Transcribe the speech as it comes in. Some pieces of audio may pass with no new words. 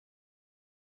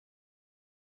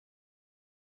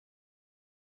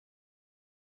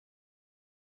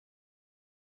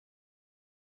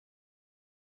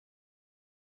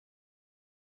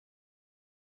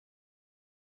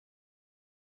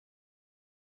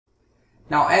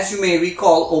Now, as you may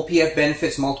recall, OPF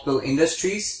benefits multiple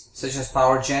industries such as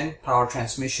power gen, power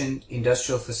transmission,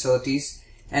 industrial facilities,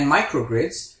 and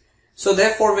microgrids. So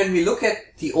therefore, when we look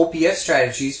at the OPF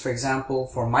strategies, for example,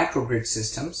 for microgrid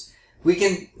systems, we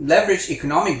can leverage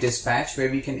economic dispatch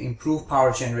where we can improve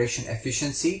power generation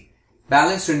efficiency,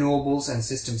 balance renewables and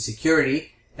system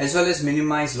security, as well as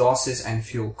minimize losses and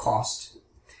fuel cost.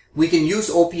 We can use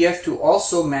OPF to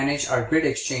also manage our grid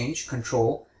exchange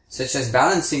control, such as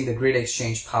balancing the grid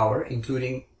exchange power,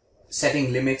 including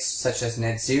setting limits such as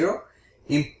net zero,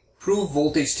 improve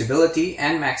voltage stability,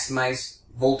 and maximize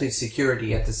voltage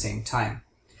security at the same time.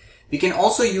 We can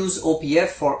also use OPF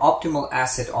for optimal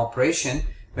asset operation,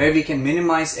 where we can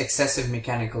minimize excessive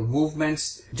mechanical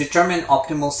movements, determine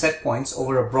optimal set points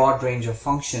over a broad range of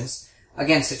functions,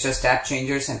 again such as tap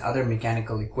changers and other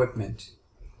mechanical equipment.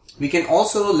 We can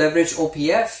also leverage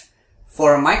OPF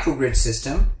for a microgrid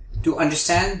system to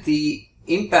understand the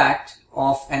impact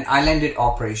of an islanded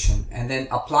operation and then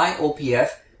apply OPF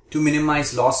to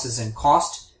minimize losses and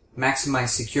cost, maximize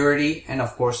security, and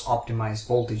of course optimize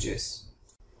voltages.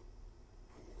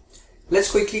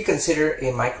 Let's quickly consider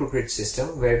a microgrid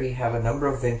system where we have a number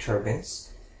of wind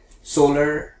turbines,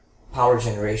 solar power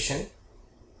generation,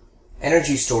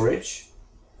 energy storage,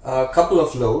 a couple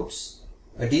of loads,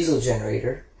 a diesel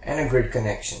generator, and a grid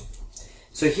connection.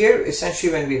 So here,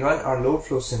 essentially, when we run our load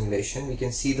flow simulation, we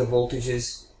can see the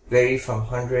voltages vary from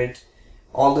 100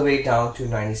 all the way down to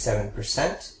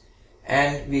 97%.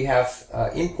 And we have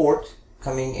import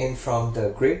coming in from the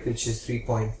grid, which is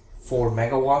 3.4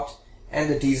 megawatt, and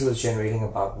the diesel is generating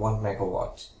about 1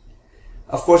 megawatt.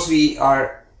 Of course, we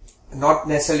are not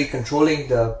necessarily controlling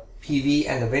the PV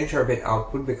and the wind turbine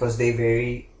output because they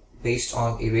vary based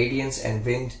on irradiance and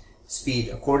wind speed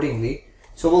accordingly.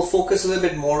 So we'll focus a little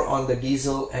bit more on the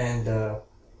diesel and the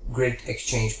grid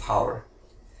exchange power.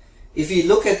 If we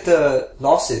look at the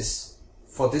losses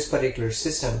for this particular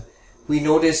system, we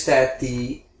notice that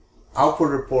the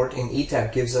output report in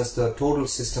ETAP gives us the total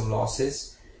system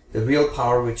losses, the real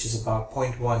power, which is about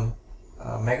 0.1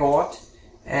 megawatt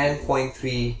and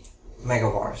 0.3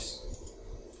 megavars.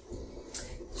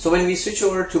 So when we switch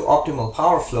over to optimal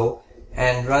power flow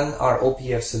and run our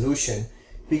OPF solution,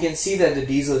 we can see that the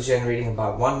diesel is generating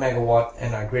about 1 megawatt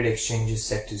and our grid exchange is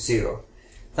set to 0.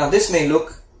 Now this may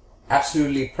look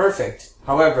absolutely perfect.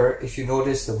 However, if you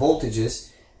notice the voltages,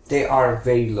 they are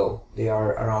very low. They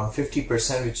are around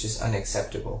 50%, which is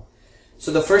unacceptable.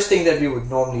 So the first thing that we would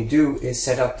normally do is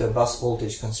set up the bus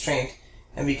voltage constraint,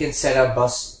 and we can set up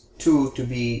bus 2 to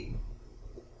be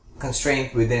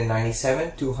constrained within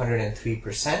 97 to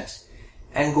 103%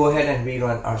 and go ahead and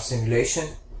rerun our simulation.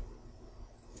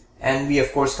 And we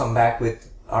of course come back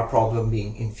with our problem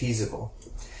being infeasible.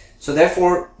 So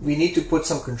therefore we need to put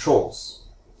some controls.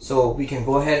 So we can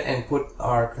go ahead and put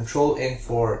our control in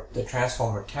for the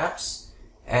transformer taps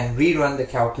and rerun the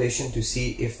calculation to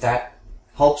see if that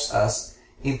helps us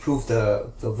improve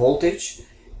the voltage.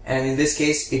 And in this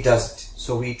case it doesn't.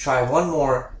 So we try one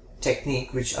more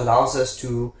technique which allows us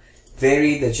to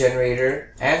vary the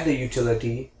generator and the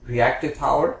utility reactive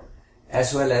power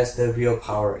as well as the real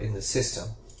power in the system.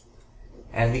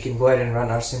 And we can go ahead and run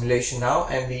our simulation now,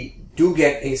 and we do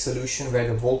get a solution where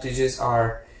the voltages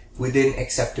are within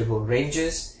acceptable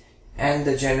ranges and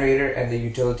the generator and the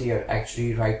utility are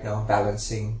actually right now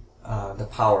balancing the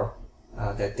power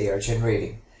that they are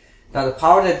generating. Now the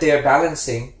power that they are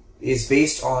balancing is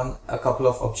based on a couple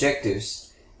of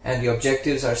objectives, and the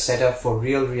objectives are set up for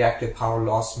real reactive power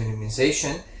loss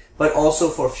minimization but also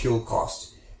for fuel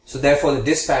cost. So therefore the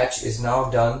dispatch is now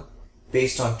done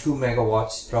based on 2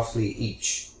 megawatts roughly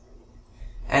each.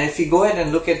 And if we go ahead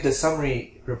and look at the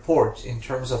summary report in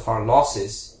terms of our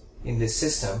losses in this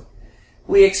system,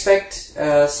 we expect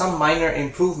some minor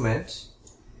improvement.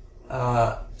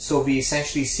 So we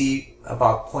essentially see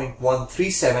about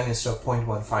 0.137 instead of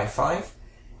 0.155,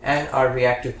 and our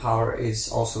reactive power is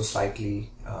also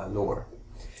slightly lower.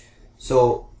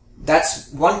 So that's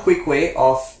one quick way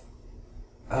of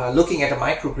looking at a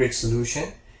microgrid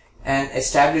solution and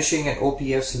establishing an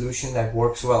OPF solution that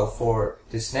works well for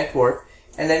this network,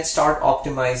 and then start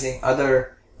optimizing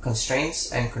other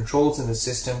constraints and controls in the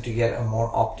system to get a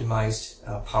more optimized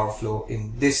power flow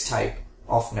in this type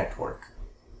of network.